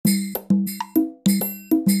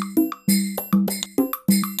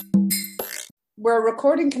we're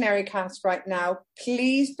recording Canary Cast right now.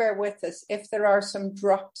 Please bear with us if there are some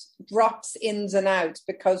drops ins and outs,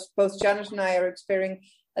 because both Janet and I are experiencing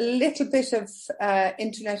a little bit of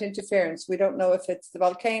internet interference. We don't know if it's the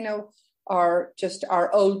volcano or just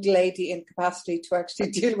our old lady incapacity to actually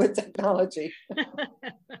deal with technology.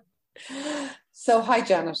 So, hi,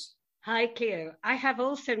 Janet. Hi, Cleo. I have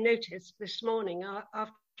also noticed this morning,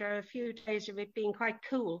 after a few days of it being quite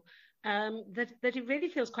cool, that it really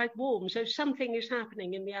feels quite warm. So something is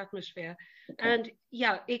happening in the atmosphere. Okay. And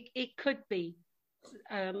yeah, it could be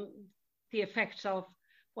the effects of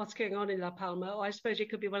what's going on in La Palma, or I suppose it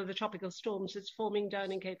could be one of the tropical storms that's forming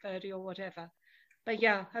down in Cape Verde or whatever. But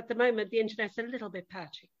yeah, at the moment, the internet's a little bit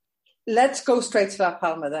patchy. Let's go straight to La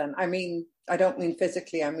Palma then. I mean, I don't mean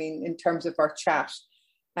physically, I mean in terms of our chat.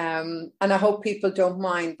 And I hope people don't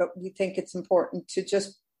mind, but we think it's important to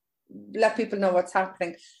just let people know what's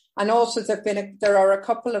happening. And also there are a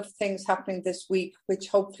couple of things happening this week, which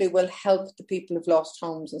hopefully will help the people who've lost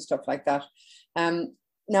homes and stuff like that.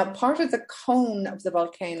 Now, part of the cone of the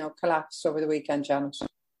volcano collapsed over the weekend, Janet.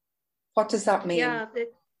 What does that mean? Yeah,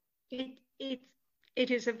 it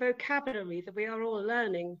is a vocabulary that we are all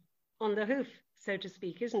learning on the hoof, so to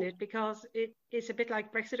speak, isn't it? Because it's a bit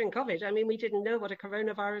like Brexit and COVID. I mean, we didn't know what a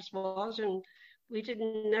coronavirus was, and we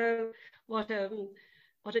didn't know what an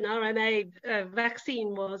RNA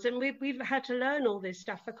vaccine was, and we've had to learn all this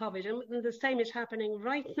stuff for COVID, and the same is happening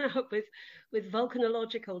right now with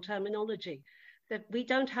volcanological terminology that we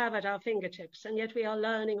don't have at our fingertips, and yet we are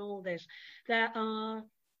learning all this. There are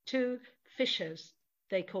two fissures,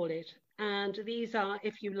 they call it, and these are,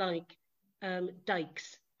 if you like,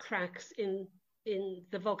 dikes, cracks in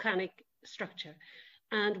the volcanic structure,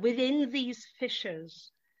 and within these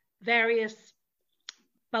fissures, various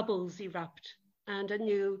bubbles erupt, and a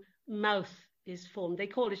new mouth is formed. They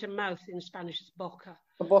call it a mouth in Spanish, it's boca.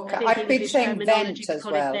 A boca. I've been saying vent as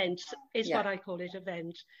well. Vent is what I call it, a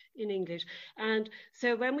vent in English. And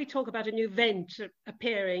so when we talk about a new vent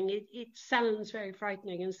appearing, it sounds very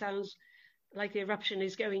frightening and sounds like the eruption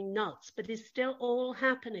is going nuts, but it's still all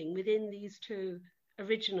happening within these two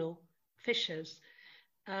original fissures.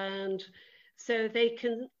 And so they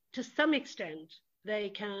can, to some extent, they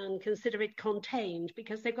can consider it contained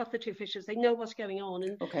because they've got the two fissures, they know what's going on.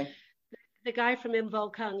 And the guy from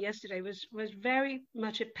Involcan yesterday was very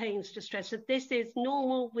much at pains to stress that this is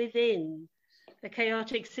normal within the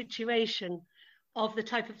chaotic situation of the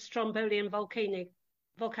type of strombolian volcanic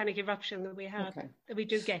eruption that we have, that we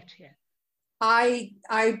do get here. I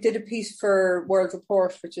did a piece for World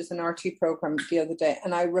Report, which is an RT program, the other day,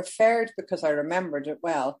 and I referred, because I remembered it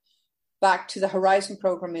well, back to the Horizon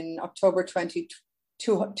program in October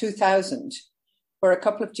 2000, where a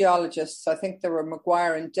couple of geologists, I think they were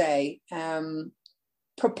Maguire and Day,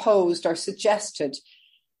 proposed or suggested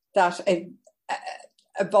that a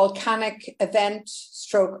volcanic event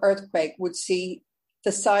stroke earthquake would see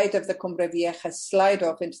the side of the Cumbre Vieja slide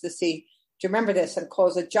off into the sea. Do you remember this? And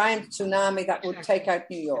cause a giant tsunami that would take out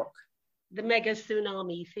New York. The mega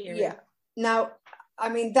tsunami theory. Yeah. Now, I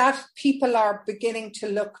mean, that people are beginning to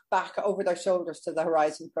look back over their shoulders to the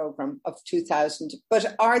Horizon program of 2000.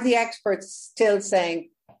 But are the experts still saying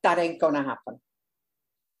that ain't going to happen?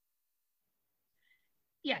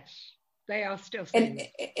 Yes, they are still saying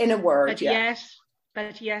in a word,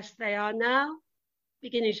 but yes, they are now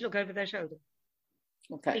beginning to look over their shoulder.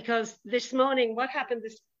 Okay. Because this morning, what happened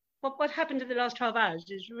in the last 12 hours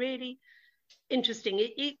is really interesting.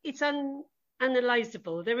 It's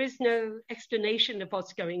unanalyzable. There is no explanation of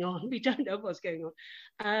what's going on. We don't know what's going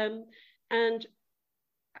on. And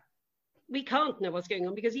we can't know what's going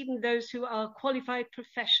on because even those who are qualified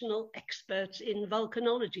professional experts in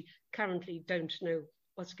volcanology currently don't know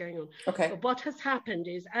what's going on. Okay. But what has happened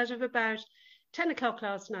is, as of about 10 o'clock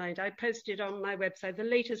last night, I posted on my website the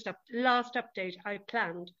last update I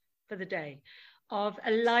planned for the day of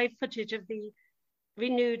a live footage of the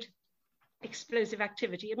renewed explosive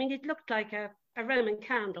activity. I mean, it looked like a Roman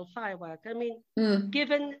candle firework. I mean,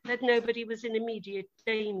 given that nobody was in immediate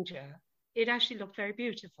danger, it actually looked very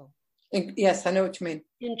beautiful. Yes, I know what you mean.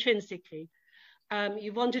 Intrinsically.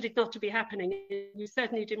 You wanted it not to be happening. You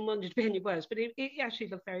certainly didn't want it to be any worse, but it actually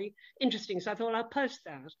looked very interesting. So I thought I'll post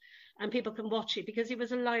that and people can watch it because it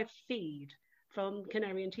was a live feed from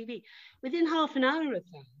Canarian TV. Within half an hour of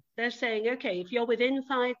that, they're saying, okay, if you're within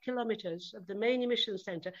 5 kilometers of the main emission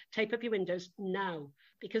center, tape up your windows now,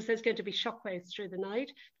 because there's going to be shockwaves through the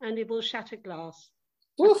night and it will shatter glass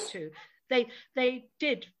too. They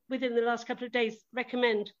did, within the last couple of days,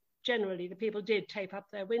 recommend generally the people did tape up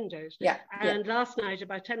their windows. Yeah. And last night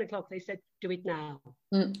about 10 o'clock, they said, do it now.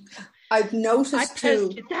 I've noticed I too.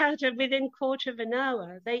 posted that, and within a quarter of an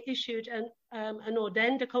hour, they issued an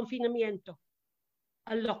orden de confinamiento,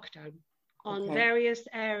 a lockdown on various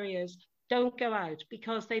areas. Don't go out,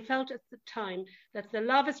 because they felt at the time that the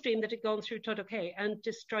lava stream that had gone through Tordoque and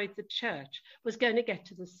destroyed the church was going to get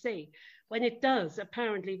to the sea. When it does,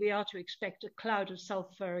 apparently we are to expect a cloud of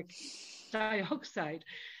sulfuric dioxide,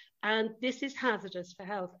 and this is hazardous for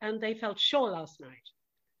health. And they felt sure last night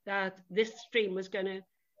that this stream was going to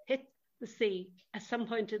hit the sea at some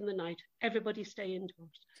point in the night. Everybody stay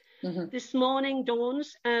indoors. Mm-hmm. This morning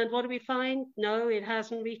dawns, and what do we find? No, it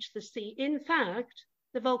hasn't reached the sea. In fact,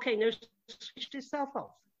 the volcano switched itself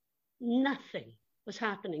off. Nothing was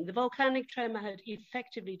happening. The volcanic tremor had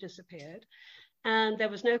effectively disappeared, and there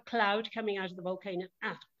was no cloud coming out of the volcano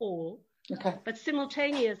at all. Okay. But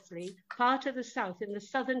simultaneously, part of the south, in the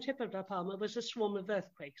southern tip of La Palma, was a swarm of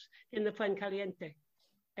earthquakes in the Fuencaliente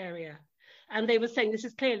area. And they were saying this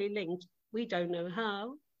is clearly linked. We don't know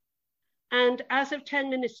how. And as of 10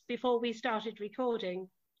 minutes before we started recording,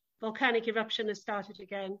 volcanic eruption has started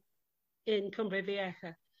again in Cumbre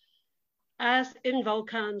Vieja. As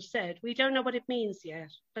Involcan said, we don't know what it means yet,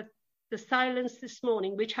 but the silence this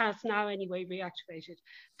morning, which has now anyway reactivated,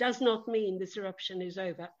 does not mean this eruption is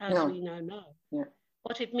over, as we now know. Yeah.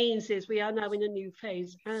 What it means is we are now in a new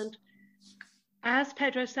phase. And as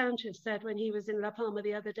Pedro Sanchez said when he was in La Palma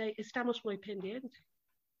the other day, estamos muy pendientes.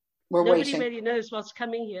 Nobody really knows what's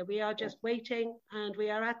coming here. We are just waiting, and we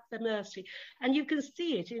are at the mercy. And you can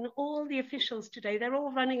see it in all the officials today. They're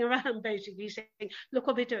all running around basically saying, look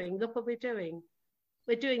what we're doing, look what we're doing.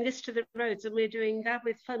 We're doing this to the roads, and we're doing that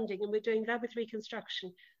with funding, and we're doing that with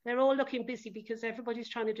reconstruction. They're all looking busy because everybody's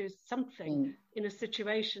trying to do something in a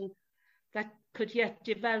situation that could yet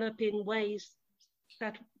develop in ways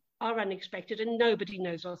that are unexpected, and nobody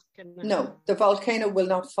knows what's going to happen. No, the volcano will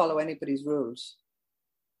not follow anybody's rules.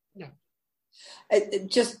 No.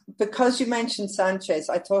 Just because you mentioned Sanchez,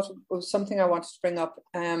 I thought it was something I wanted to bring up,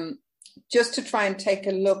 just to try and take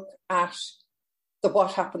a look at the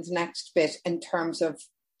what happens next bit in terms of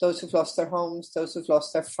those who've lost their homes, those who've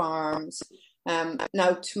lost their farms.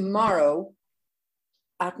 Now, tomorrow,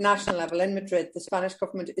 at national level in Madrid, the Spanish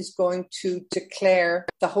government is going to declare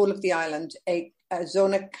the whole of the island a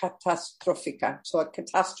zona catastrófica, so a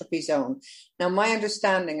catastrophe zone. Now, my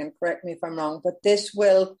understanding, and correct me if I'm wrong, but this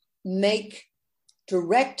will make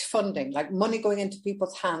direct funding, like money going into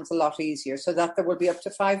people's hands, a lot easier, so that there will be up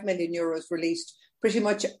to 5 million euros released pretty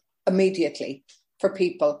much immediately for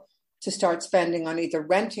people to start spending on either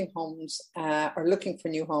renting homes or looking for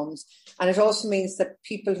new homes. And it also means that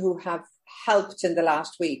people who have helped in the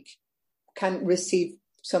last week can receive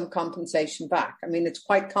some compensation back. I mean, it's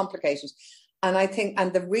quite complicated. And I think,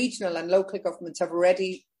 and the regional and local governments have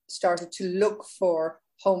already started to look for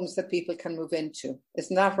homes that people can move into.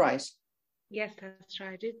 Isn't that right? Yes, that's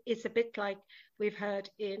right. It's a bit like we've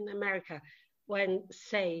heard in America when,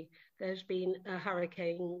 say, there's been a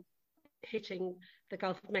hurricane hitting the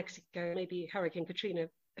Gulf of Mexico, maybe Hurricane Katrina.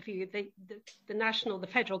 The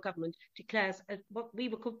federal government declares what we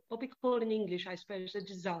call in English, I suppose, a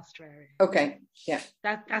disaster area. Okay, yeah.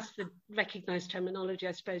 That's the recognized terminology,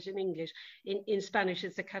 I suppose, in English. In Spanish,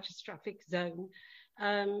 it's a catastrophic zone.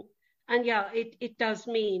 And yeah, it does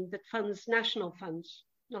mean that funds, national funds,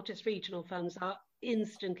 not just regional funds, are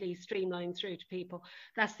instantly streamlined through to people.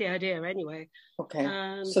 That's the idea anyway.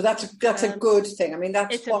 Okay, so that's a good thing. I mean,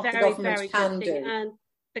 that's what the government can do. And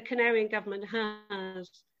the Canarian government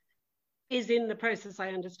is in the process,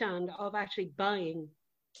 I understand, of actually buying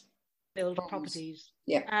build properties.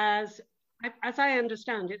 Yeah. As I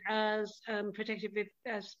understand it, as protected with,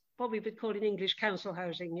 as what we would call in English, council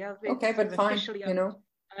housing. Yeah. Okay, but fine, you know.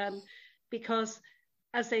 Because,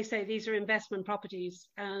 as they say, these are investment properties,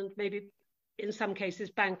 and maybe in some cases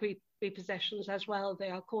bank repossessions as well.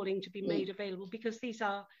 They are calling to be made available, because these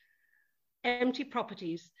are empty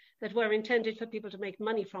properties that were intended for people to make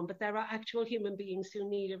money from, but there are actual human beings who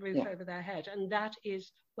need a roof over their head, and that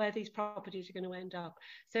is where these properties are going to end up.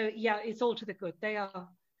 So yeah, it's all to the good. They are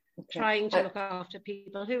trying to look after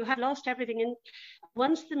people who have lost everything, and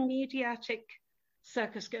once the mediatic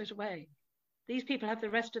circus goes away, these people have the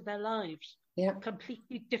rest of their lives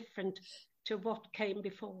completely different to what came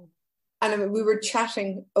before. And I mean, we were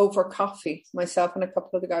chatting over coffee, myself and a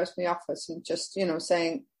couple of the guys in the office, and just, you know,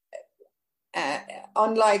 saying,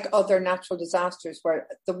 unlike other natural disasters where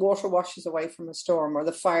the water washes away from a storm or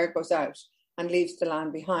the fire goes out and leaves the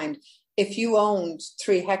land behind, if you owned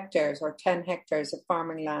 3 hectares or 10 hectares of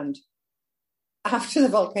farming land, after the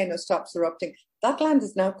volcano stops erupting, that land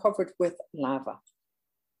is now covered with lava.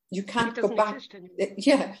 You can't go back.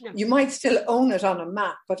 No. You might still own it on a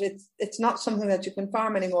map, but it's not something that you can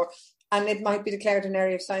farm anymore. and it might be declared an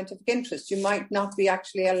area of scientific interest. You might not be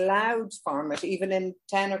actually allowed to farm it, even in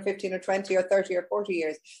 10 or 15 or 20 or 30 or 40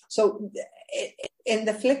 years. So in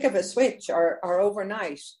the flick of a switch or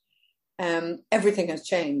overnight, everything has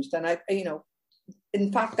changed. And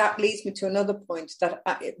in fact, that leads me to another point that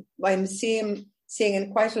I'm seeing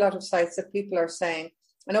in quite a lot of sites that people are saying,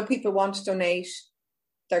 I know people want to donate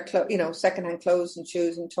their secondhand clothes and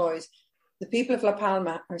shoes and toys. The people of La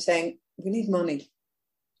Palma are saying, we need money,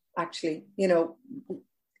 actually.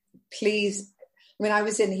 Please. I mean, I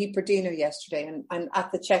was in Hiperdino yesterday, and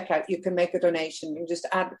at the checkout, you can make a donation.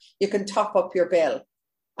 You can top up your bill,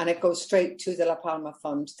 and it goes straight to the La Palma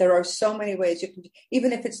Fund. There are so many ways you can,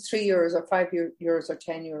 even if it's €3 or €5 or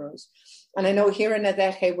 €10. And I know here in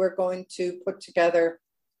Adete, we're going to put together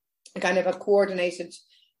a kind of a coordinated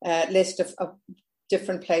list of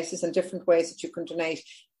different places and different ways that you can donate.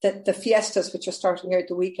 The fiestas, which are starting here at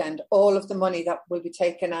the weekend, all of the money that will be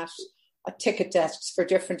taken at ticket desks for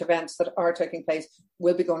different events that are taking place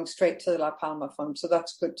will be going straight to the La Palma Fund. So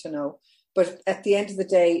that's good to know. But at the end of the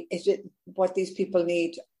day, what these people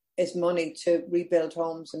need is money to rebuild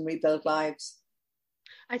homes and rebuild lives.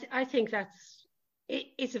 I think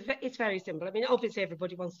it's very simple. I mean, obviously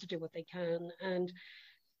everybody wants to do what they can, and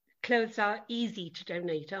clothes are easy to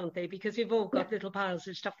donate, aren't they? Because we've all got little piles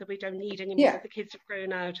of stuff that we don't need anymore, that the kids have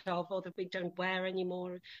grown out of, or that we don't wear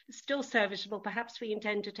anymore. It's still serviceable. Perhaps we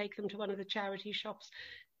intend to take them to one of the charity shops,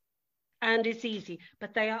 and it's easy.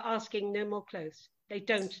 But they are asking no more clothes. They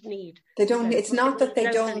don't need. They don't. It's not that they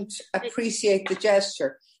don't appreciate the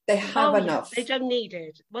gesture. They have enough. They don't need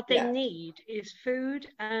it. What they need is food,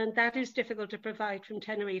 and that is difficult to provide from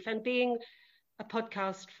Tenerife. And being a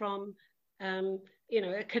podcast from,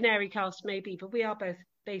 a Canary cast maybe, but we are both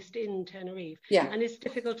based in Tenerife. Yeah. And it's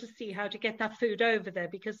difficult to see how to get that food over there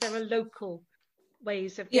because there are local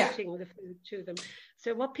ways of getting the food to them.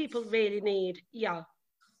 So what people really need,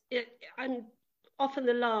 I'm often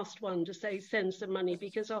the last one to say send some money,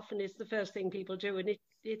 because often it's the first thing people do, and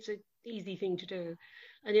it's an easy thing to do,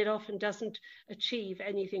 and it often doesn't achieve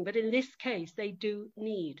anything. But in this case, they do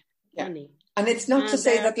need money. And it's not to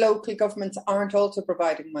say that local governments aren't also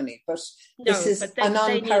providing money, but this is an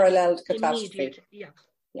unparalleled catastrophe.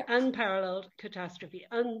 Unparalleled catastrophe,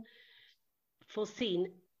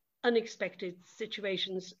 unforeseen, unexpected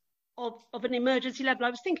situations of an emergency level. I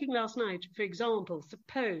was thinking last night, for example,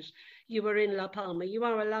 suppose you were in La Palma, you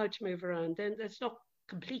are allowed to move around, then there's not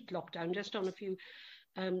complete lockdown, just on a few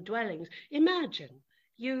dwellings. Imagine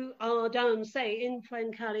you are down, say, in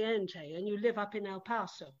Fuencaliente, and you live up in El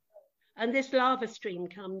Paso, and this lava stream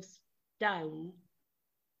comes down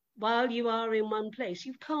while you are in one place.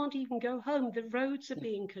 You can't even go home. The roads are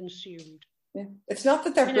being consumed. Yeah. It's not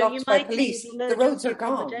that they're blocked by police. The roads are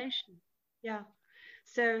gone. Yeah.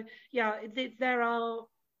 So, there are,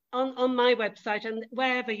 on my website, and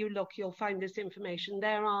wherever you look, you'll find this information.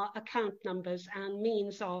 There are account numbers and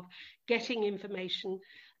means of getting information,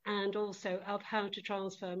 and also of how to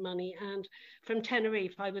transfer money. And from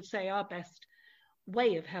Tenerife, I would say our best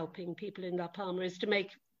way of helping people in La Palma is to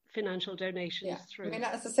make financial donations through. I mean,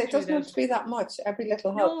 as I say, it doesn't have to be that much. Every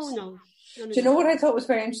little helps. No. Do you know what I thought was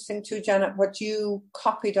very interesting too, Janet? What you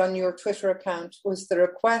copied on your Twitter account was the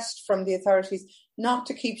request from the authorities not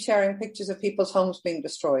to keep sharing pictures of people's homes being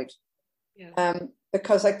destroyed. Yeah.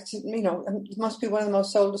 Because, it must be one of the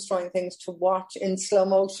most soul-destroying things to watch in slow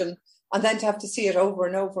motion, and then to have to see it over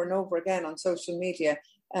and over and over again on social media.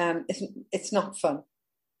 It's not fun.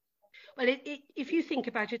 Well, if you think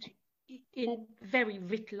about it in very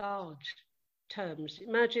writ large terms,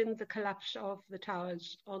 imagine the collapse of the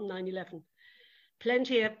towers on 9/11.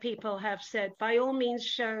 Plenty of people have said, by all means,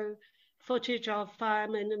 show footage of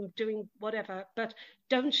firemen and doing whatever, but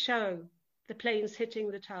don't show the planes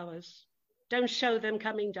hitting the towers. Don't show them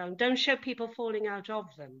coming down. Don't show people falling out of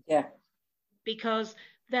them. Yeah. Because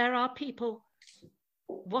there are people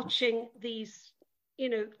watching these,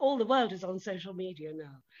 all the world is on social media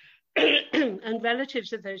now. And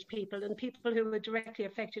relatives of those people and people who are directly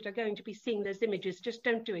affected are going to be seeing those images. Just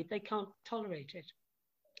don't do it. They can't tolerate it.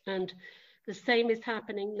 And the same is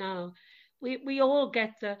happening now. We all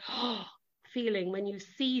get the feeling when you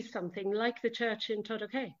see something like the church in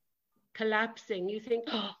Tordoque collapsing. You think,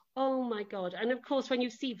 oh my God. And of course, when you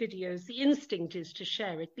see videos, the instinct is to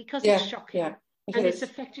share it because it's shocking. Yeah, it's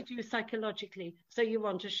affected you psychologically. So you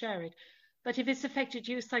want to share it. But if it's affected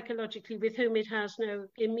you psychologically with whom it has no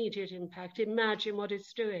immediate impact, imagine what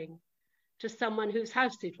it's doing to someone whose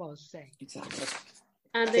house it was, say. Exactly.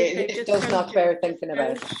 And they say, it does not bear thinking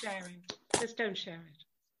about. Just don't share it.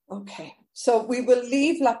 Okay. So we will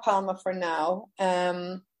leave La Palma for now.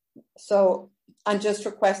 So and just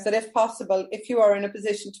request that if possible, if you are in a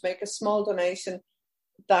position to make a small donation,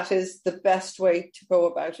 that is the best way to go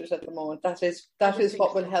about it at the moment. That is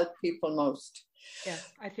what will help people most. Yeah,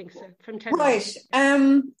 I think so. From 10 right.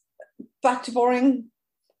 Back to boring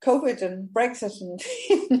COVID and Brexit and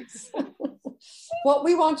things. What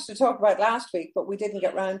we wanted to talk about last week, but we didn't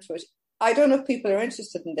get round to it. I don't know if people are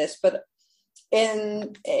interested in this, but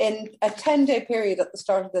in a 10-day period at the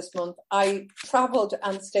start of this month, I travelled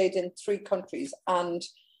and stayed in 3 countries, and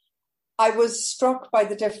I was struck by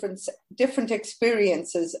the different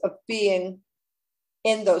experiences of being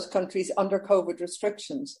in those countries under COVID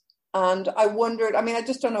restrictions. And I wondered, I mean, I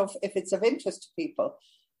just don't know if it's of interest to people.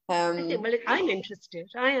 I'm interested.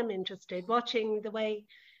 I am interested watching the way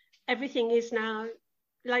everything is now,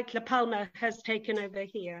 like La Palma has taken over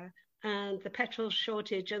here, and the petrol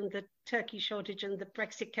shortage and the turkey shortage and the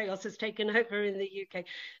Brexit chaos has taken over in the UK.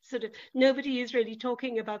 Sort of nobody is really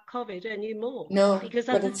talking about COVID anymore. No, because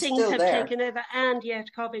other things have taken over, and yet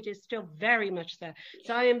COVID is still very much there.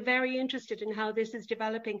 So I am very interested in how this is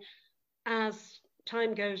developing as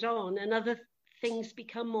time goes on and other things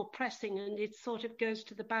become more pressing and it sort of goes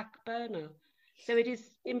to the back burner. So it is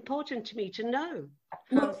important to me to know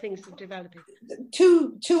how things are developing.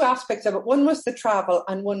 Two aspects of it. One was the travel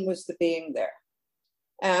and one was the being there.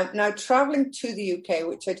 Now, travelling to the UK,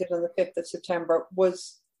 which I did on the 5th of September,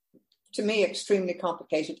 was, to me, extremely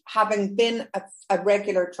complicated. Having been a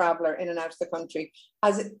regular traveller in and out of the country,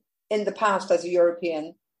 as in the past as a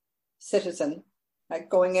European citizen, like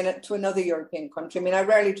going in to another European country. I mean, I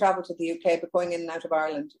rarely travel to the UK, but going in and out of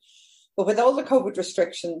Ireland. But with all the COVID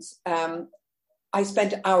restrictions, I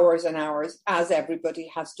spent hours and hours, as everybody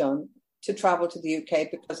has done, to travel to the UK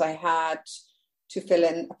because I had to fill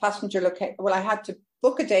in a passenger location. Well, I had to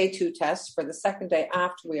book a day 2 test for the second day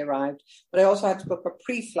after we arrived, but I also had to book a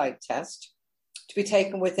pre-flight test to be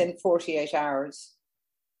taken within 48 hours.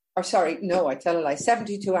 Or sorry, no, I tell a lie,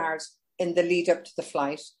 72 hours in the lead up to the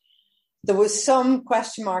flight. There was some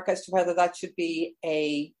question mark as to whether that should be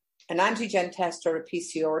an antigen test or a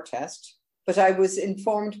PCR test, but I was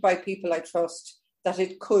informed by people I trust that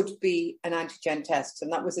it could be an antigen test,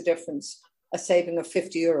 and that was a saving of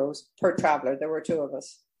 €50 per traveller. There were 2 of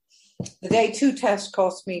us. The day 2 test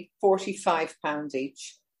cost me £45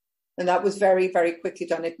 each, and that was very, very quickly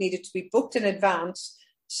done. It needed to be booked in advance,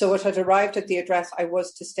 so it had arrived at the address I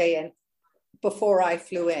was to stay in before I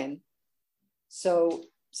flew in. So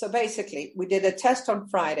basically, we did a test on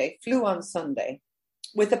Friday, flew on Sunday,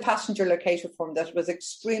 with a passenger locator form that was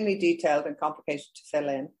extremely detailed and complicated to fill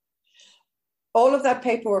in. All of that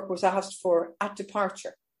paperwork was asked for at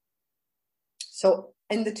departure. So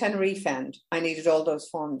in the Tenerife end, I needed all those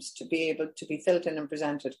forms to be able to be filled in and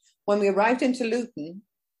presented. When we arrived into Luton,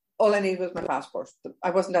 all I needed was my passport.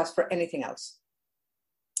 I wasn't asked for anything else.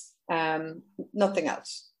 Nothing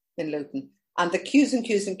else in Luton. And the queues and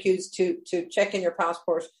queues and queues to check in your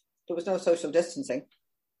passport, there was no social distancing.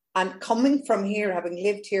 And coming from here, having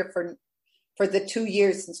lived here for the 2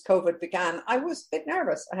 years since COVID began, I was a bit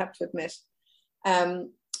nervous, I have to admit. And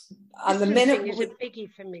the minute is a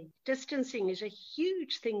biggie for me. Distancing is a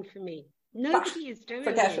huge thing for me. Nobody is doing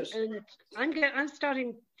it. And I'm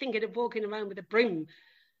starting thinking of walking around with a broom,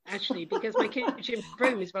 actually, because my kitchen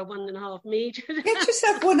broom is about 1.5 meters. Get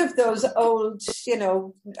yourself one of those old,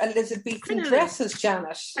 Elizabethan dresses,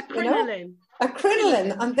 Janet. A crinoline. A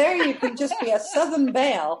crinoline. And there you can just be a Southern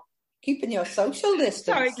belle, keeping your social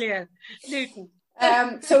distance. Sorry, Claire. Luton.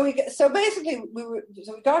 So basically we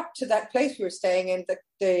got to that place we were staying in.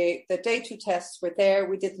 The day 2 tests were there.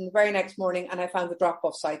 We did them the very next morning, and I found the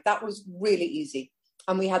drop-off site. That was really easy,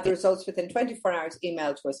 and we had the results within 24 hours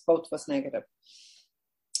emailed to us, both of us negative.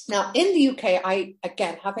 Now in the UK,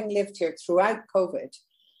 again, having lived here throughout COVID,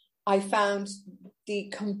 I found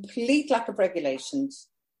the complete lack of regulations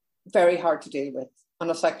very hard to deal with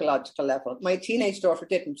on a psychological level. My teenage daughter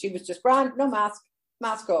didn't. She was just grand, no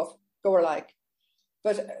mask off, go her like.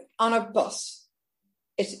 But on a bus,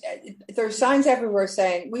 there are signs everywhere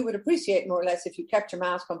saying, we would appreciate more or less if you kept your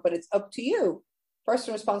mask on, but it's up to you.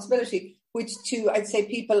 Personal responsibility, which I'd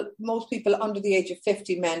say most people under the age of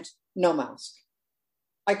 50 meant no mask.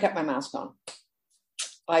 I kept my mask on.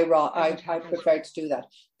 I preferred to do that.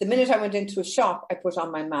 The minute I went into a shop, I put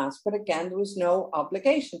on my mask. But again, there was no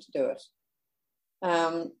obligation to do it.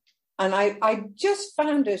 And I just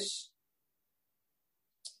found it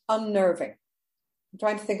unnerving. I'm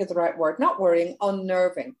trying to think of the right word, not worrying,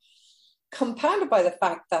 unnerving, compounded by the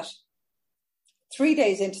fact that 3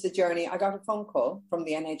 days into the journey, I got a phone call from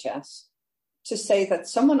the NHS to say that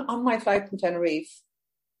someone on my flight from Tenerife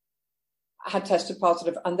had tested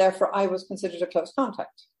positive, and therefore I was considered a close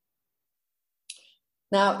contact.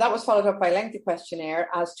 Now, that was followed up by a lengthy questionnaire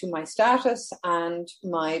as to my status and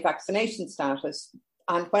my vaccination status.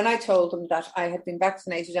 And when I told them that I had been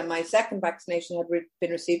vaccinated and my second vaccination had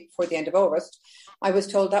been received before the end of August, I was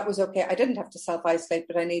told that was okay. I didn't have to self-isolate,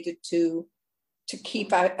 but I needed to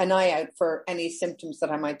keep an eye out for any symptoms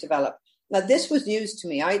that I might develop. Now, this was news to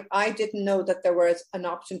me. I didn't know that there was an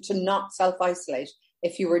option to not self-isolate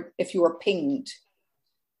if you were pinged.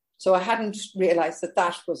 So I hadn't realised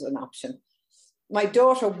that was an option. My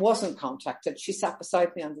daughter wasn't contacted. She sat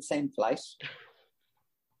beside me on the same flight.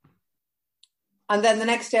 And then the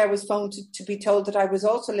next day I was phoned to be told that I was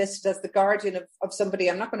also listed as the guardian of somebody,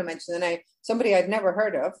 I'm not going to mention the name, somebody I'd never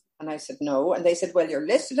heard of. And I said, no. And they said, well, you're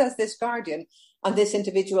listed as this guardian, and this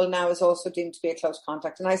individual now is also deemed to be a close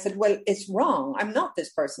contact. And I said, well, it's wrong. I'm not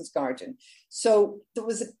this person's guardian. So there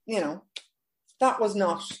was, that was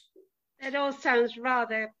not. It all sounds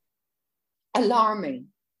rather alarming,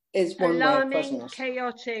 is one way of putting it.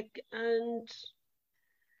 Chaotic, and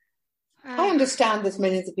I understand there's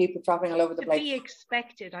millions of people travelling all over the place. To be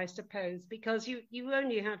expected, I suppose, because you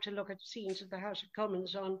only have to look at scenes of the House of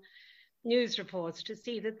Commons on news reports to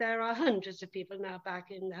see that there are hundreds of people now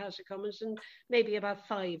back in the House of Commons, and maybe about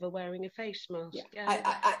 5 are wearing a face mask.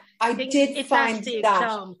 Yeah. I did find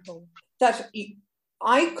that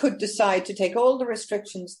I could decide to take all the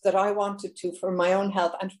restrictions that I wanted to for my own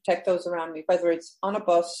health and to protect those around me, whether it's on a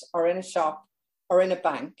bus or in a shop or in a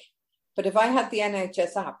bank. But if I had the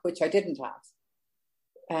NHS app, which I didn't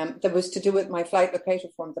have, that was to do with my flight locator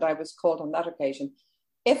form that I was called on that occasion.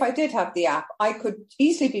 If I did have the app, I could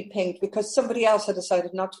easily be pinged because somebody else had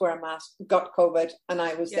decided not to wear a mask, got COVID, and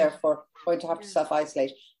I was therefore going to have to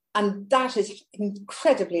self-isolate. And that is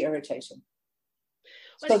incredibly irritating.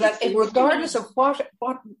 Well, so that regardless of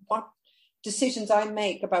what decisions I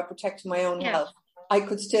make about protecting my own health, I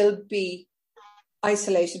could still be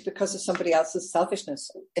isolated because of somebody else's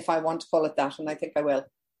selfishness, if I want to call it that, and I think I will.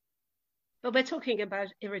 But we're talking about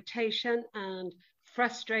irritation and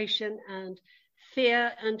frustration and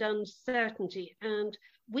fear and uncertainty. And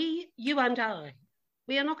you and I,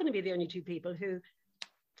 we are not going to be the only 2 people who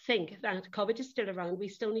think that COVID is still around. We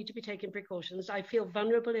still need to be taking precautions. I feel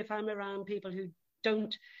vulnerable if I'm around people who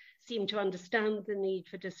don't seem to understand the need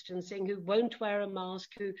for distancing, who won't wear a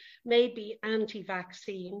mask, who may be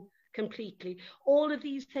anti-vaccine completely. All of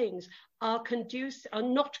these things are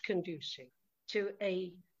not conducive to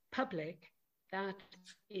a public that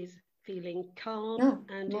is feeling calm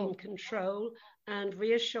and in control and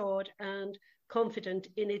reassured and confident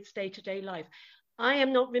in its day-to-day life. I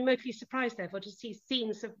am not remotely surprised, therefore, to see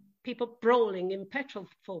scenes of people brawling in petrol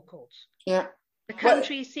forecourts. Yeah. The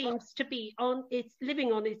country seems to be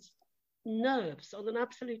living on its nerves, on an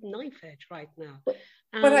absolute knife edge right now.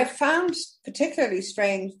 What I found particularly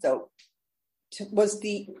strange, though, was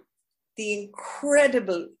the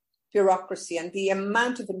incredible bureaucracy and the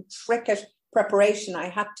amount of intricate preparation I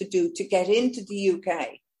had to do to get into the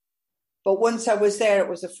UK. But once I was there, it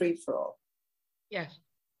was a free-for-all. Yes,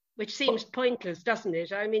 which seems pointless, doesn't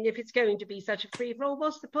it? I mean, if it's going to be such a free-for-all,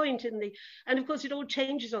 what's the point And of course, it all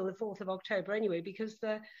changes on the 4th of October anyway, because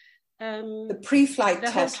the pre-flight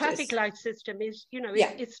test, the whole traffic light system is,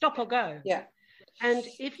 it's stop or go. Yeah. And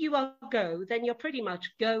if you are go, then you're pretty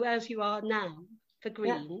much go as you are now for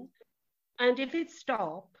green. Yeah. And if it's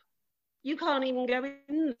stop, you can't even go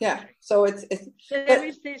in. Yeah. So there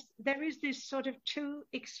is this sort of 2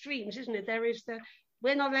 extremes, isn't it? There is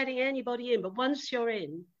we're not letting anybody in, but once you're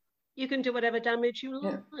in, you can do whatever damage you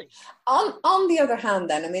like. On the other hand,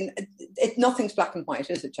 then, I mean, nothing's black and white,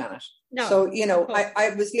 is it, Janet? No. So,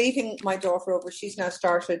 I was leaving my daughter over. She's now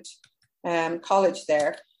started college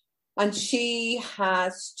there. And she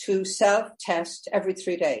has to self-test every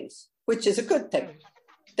 3 days, which is a good thing.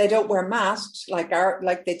 They don't wear masks like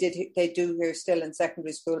they do here still in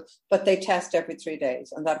secondary school, but they test every 3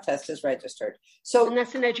 days, and that test is registered. So, and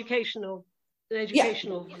that's an educational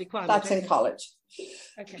requirement. That's in college.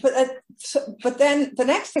 Okay. But then the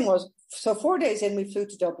next thing was, so 4 days in, we flew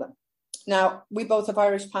to Dublin. Now, we both have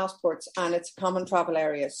Irish passports, and it's a common travel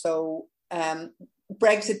area. So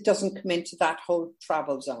Brexit doesn't come into that whole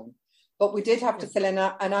travel zone. But we did have to fill in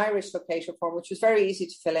an Irish locator form, which was very easy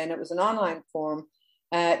to fill in. It was an online form.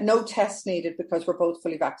 No tests needed because we're both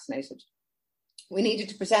fully vaccinated. We needed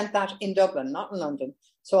to present that in Dublin, not in London.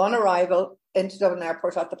 So on arrival into Dublin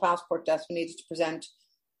Airport at the passport desk, we needed to present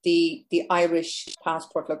the Irish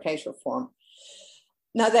passport locator form.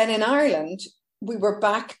 Now then in Ireland, we were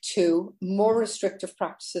back to more restrictive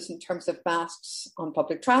practices in terms of masks on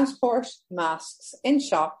public transport, masks in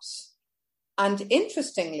shops. And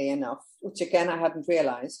interestingly enough, which again I hadn't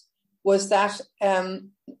realised, was that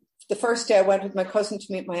the the first day I went with my cousin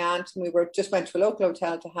to meet my aunt, and we just went to a local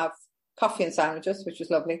hotel to have coffee and sandwiches, which was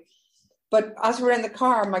lovely. But as we were in the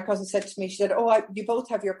car, my cousin said to me, she said, "Oh, you both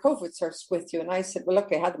have your COVID certs with you." And I said, "Well,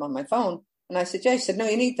 look, I had them on my phone." And I said, "Yeah." She said, "No,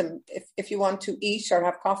 you need them if you want to eat or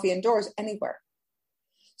have coffee indoors, anywhere.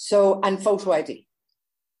 So, and photo ID."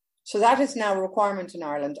 So that is now a requirement in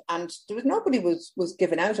Ireland, and nobody was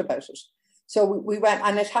given out about it. So we went,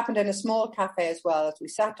 and it happened in a small cafe as well. As we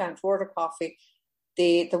sat down to order coffee,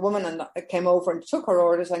 the woman came over and took our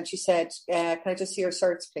orders, and she said, "Can I just see your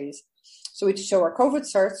certs, please?" So we had to show our COVID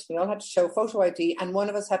certs. We all had to show photo ID, and one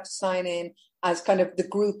of us had to sign in as kind of the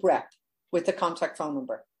group rep with the contact phone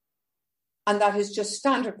number. And that is just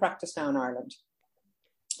standard practice now in Ireland.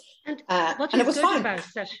 And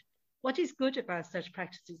what is good about such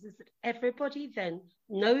practices is that everybody then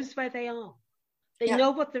knows where they are. They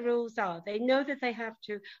know what the rules are. They know that they have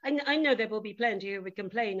to. I know there will be plenty who would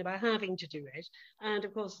complain about having to do it. And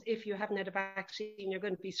of course, if you haven't had a vaccine, you're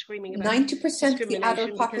going to be screaming about 90% of the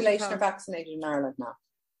adult population are vaccinated in Ireland now.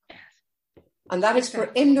 Yes. And that is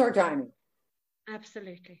for indoor dining.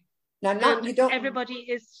 Absolutely. Now, everybody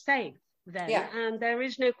is safe then. Yeah. And there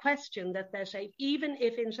is no question that they're safe, even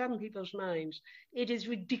if in some people's minds it is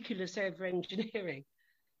ridiculous over-engineering.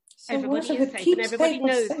 So everybody is safe and everybody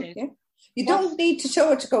knows it. Yeah? You don't need to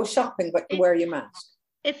show it to go shopping, but to wear your mask.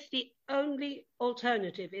 If the only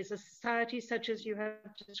alternative is a society such as you have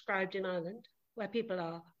described in Ireland, where people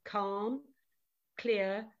are calm,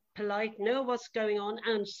 clear, polite, know what's going on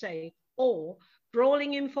and safe, or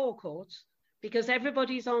brawling in forecourts because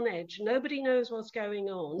everybody's on edge, nobody knows what's going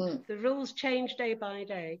on, the rules change day by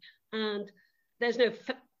day, and there's no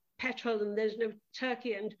petrol and there's no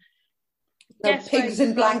turkey and no pigs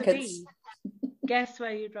in blankets. Guess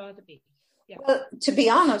where you'd rather be. Yeah. Well, to be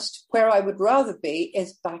honest, where I would rather be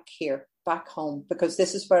is back here, back home, because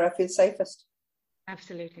this is where I feel safest.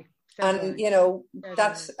 Absolutely. So and,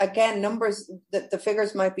 that's, again, numbers, the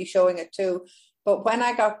figures might be showing it too. But when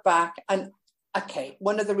I got back, and okay,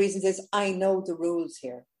 one of the reasons is I know the rules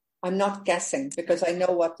here. I'm not guessing because I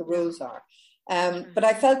know what the rules are. But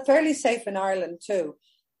I felt fairly safe in Ireland too.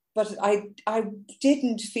 But I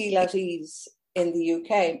didn't feel at ease in the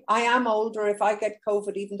UK. I am older. If I get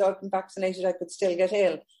COVID, even though I've been vaccinated, I could still get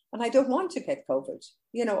ill. And I don't want to get COVID.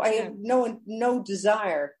 I have no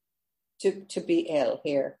desire to be ill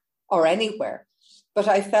here or anywhere. But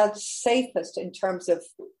I felt safest in terms of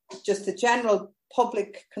just the general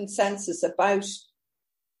public consensus about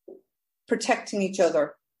protecting each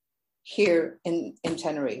other here in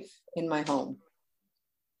Tenerife, in my home.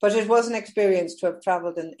 But it was an experience to have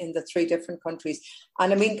travelled in the 3 different countries.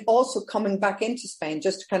 And I mean, also coming back into Spain,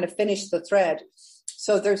 just to kind of finish the thread.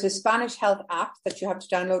 So there's a Spanish health app that you have to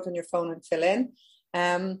download on your phone and fill in.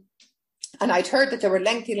 And I'd heard that there were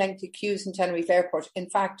lengthy queues in Tenerife Airport. In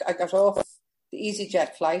fact, I got off the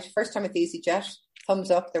EasyJet flight, first time at the EasyJet, thumbs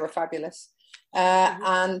up, they were fabulous.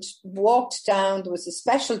 And walked down, there was a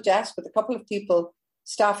special desk with a couple of people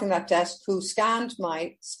staffing that desk who scanned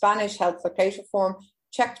my Spanish health location form,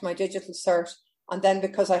 checked my digital cert, and then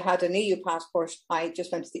because I had an EU passport, I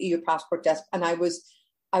just went to the EU passport desk, and I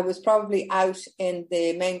was probably out in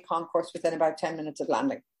the main concourse within about 10 minutes of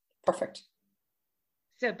landing. Perfect.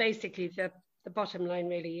 So basically, the bottom line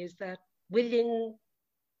really is that within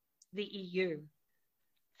the EU,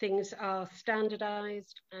 things are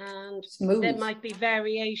standardized and smooth. There might be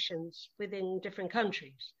variations within different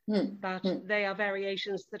countries, but they are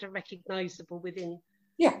variations that are recognizable within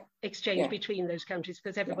exchange between those countries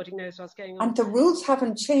because everybody knows what's going on. And the rules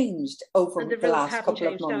haven't changed over the last couple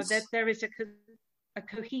of months. No, there is a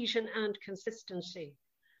cohesion and consistency.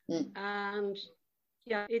 And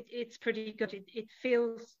it's pretty good. It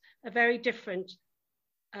feels a very different,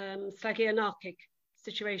 slightly anarchic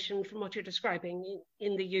situation from what you're describing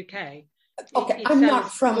in the UK. Okay, I'm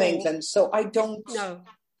not from England, so I don't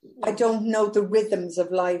know the rhythms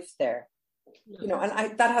of life there. No.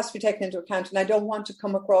 And that has to be taken into account. And I don't want to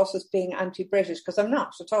come across as being anti-British because I'm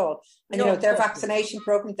not at all. And their vaccination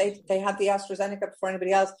program, they had the AstraZeneca before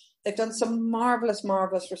anybody else. They've done some marvelous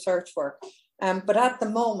research work. But at the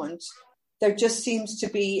moment, there just seems to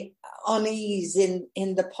be unease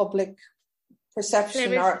in the public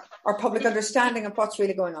perception or public understanding of what's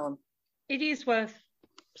really going on. It is worth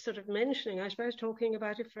sort of mentioning, I suppose, talking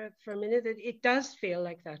about it for a minute, that it does feel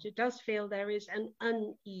like that. It does feel there is an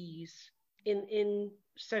unease in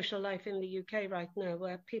social life in the UK right now,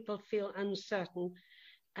 where people feel uncertain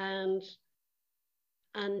and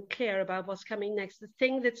unclear about what's coming next. The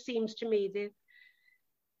thing that seems to me,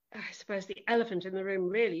 I suppose the elephant in the room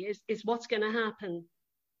really is what's going to happen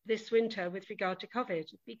this winter with regard to COVID,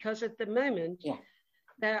 because at the moment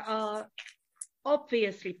there are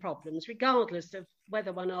obviously problems, regardless of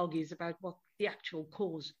whether one argues about what the actual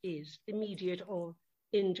cause is, immediate or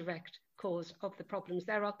indirect cause of the problems.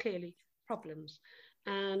 There are clearly problems.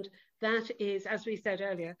 And that is, as we said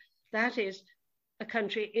earlier, that is a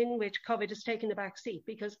country in which COVID has taken a back seat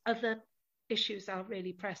because other issues are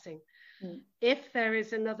really pressing. If there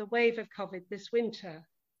is another wave of COVID this winter,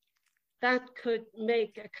 that could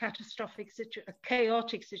make a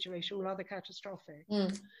chaotic situation rather catastrophic.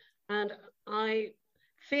 And I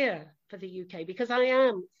fear for the UK because I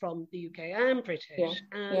am from the UK, I am British,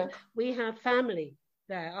 and we have family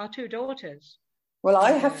there, our 2 daughters. Well,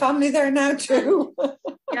 I have family there now too.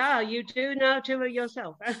 Yeah, you do now too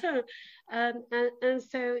yourself. And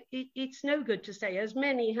so it's no good to say, as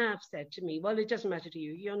many have said to me, well, it doesn't matter to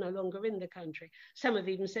you, you're no longer in the country. Some have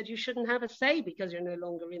even said you shouldn't have a say because you're no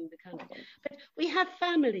longer in the country. But we have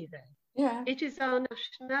family there. Yeah. It is our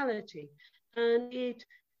nationality. And it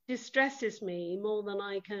distresses me more than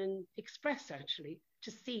I can express, actually,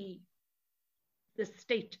 to see the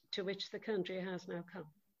state to which the country has now come.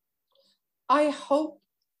 I hope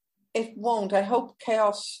it won't. I hope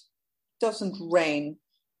chaos doesn't reign.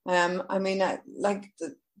 I mean,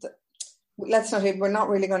 we're not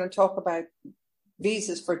really going to talk about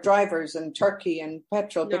visas for drivers and Turkey and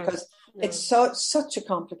petrol because it's such a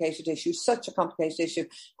complicated issue.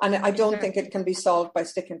 And I don't think it can be solved by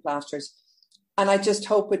sticking plasters. And I just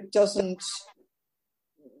hope it doesn't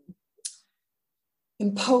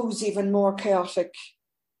impose even more chaotic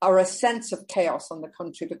or a sense of chaos on the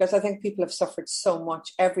country, because I think people have suffered so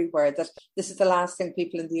much everywhere that this is the last thing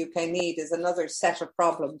people in the UK need is another set of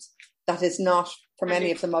problems that is not, for many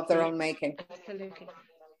of them, of their own making. Absolutely.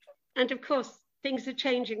 And of course, things are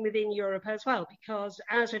changing within Europe as well, because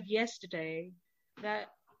as of yesterday, that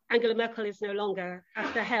Angela Merkel is no longer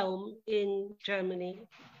at the helm in Germany.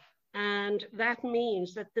 And that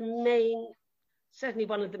means that certainly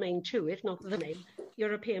one of the main 2, if not the main,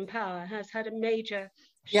 European power has had a major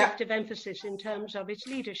shift of emphasis in terms of its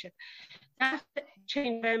leadership. That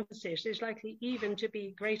change of emphasis is likely even to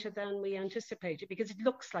be greater than we anticipated because it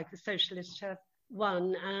looks like the socialists have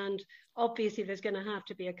won, and obviously there's going to have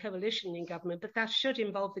to be a coalition in government, but that should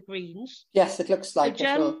involve the Greens. Yes, it looks like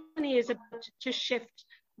so Germany is about to shift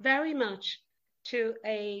very much to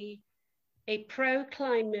a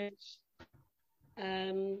pro-climate,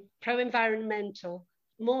 pro-environmental,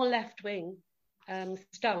 more left-wing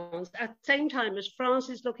stance, at the same time as France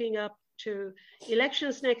is looking up to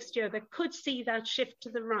elections next year that could see that shift to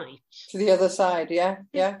the right. To the other side, yeah.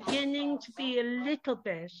 Beginning to be a little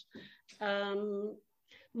bit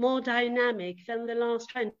more dynamic than the last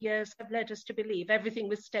 20 years have led us to believe. Everything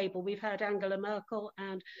was stable. We've had Angela Merkel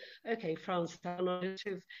and, France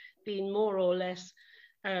who've been more or less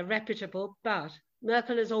reputable, but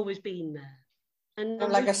Merkel has always been there. And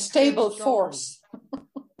like a stable force.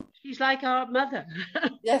 She's like our mother.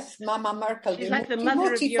 Yes, Mama Merkel. She's like the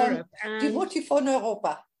mother of Europe. Die Mutti von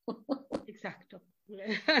Europa. Exactly.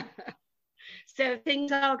 So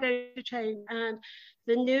things are going to change, and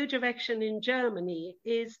the new direction in Germany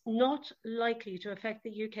is not likely to affect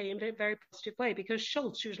the UK in a very positive way, because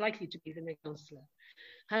Scholz, who's likely to be the next chancellor,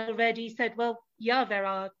 has already said, well, yeah, there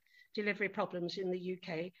are delivery problems in the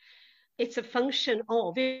UK. It's a function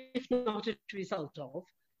of, if not a result of,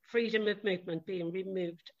 freedom of movement being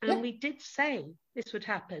removed. And we did say this would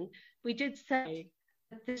happen. We did say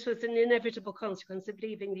that this was an inevitable consequence of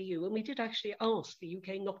leaving the EU. And we did actually ask the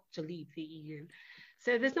UK not to leave the EU.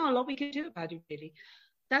 So there's not a lot we can do about it, really.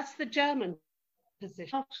 That's the German position,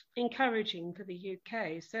 not encouraging for the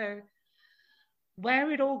UK. So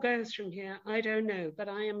where it all goes from here, I don't know. But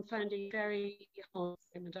I am finding it very hard,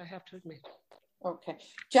 and I have to admit. Okay.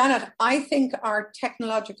 Janet, I think our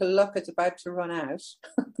technological luck is about to run out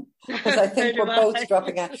because I think we're both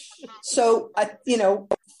dropping out. So,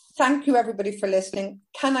 thank you everybody for listening.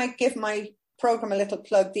 Can I give my program a little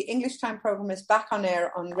plug? The English Time program is back on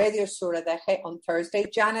air on Radio Sura on Thursday.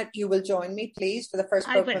 Janet, you will join me, please, for the first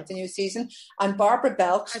program of the new season. And Barbara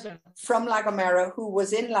Belks from La Gomera, who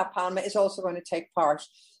was in La Palma, is also going to take part.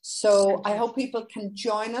 So I hope people can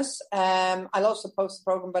join us. I'll also post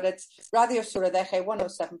the program, but it's Radio Sura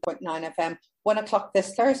 107.9 FM, 1 o'clock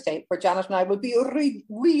this Thursday, where Janet and I will be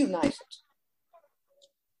reunited.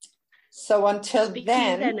 So until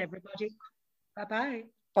then, everybody. Bye-bye.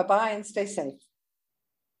 Bye-bye and stay safe.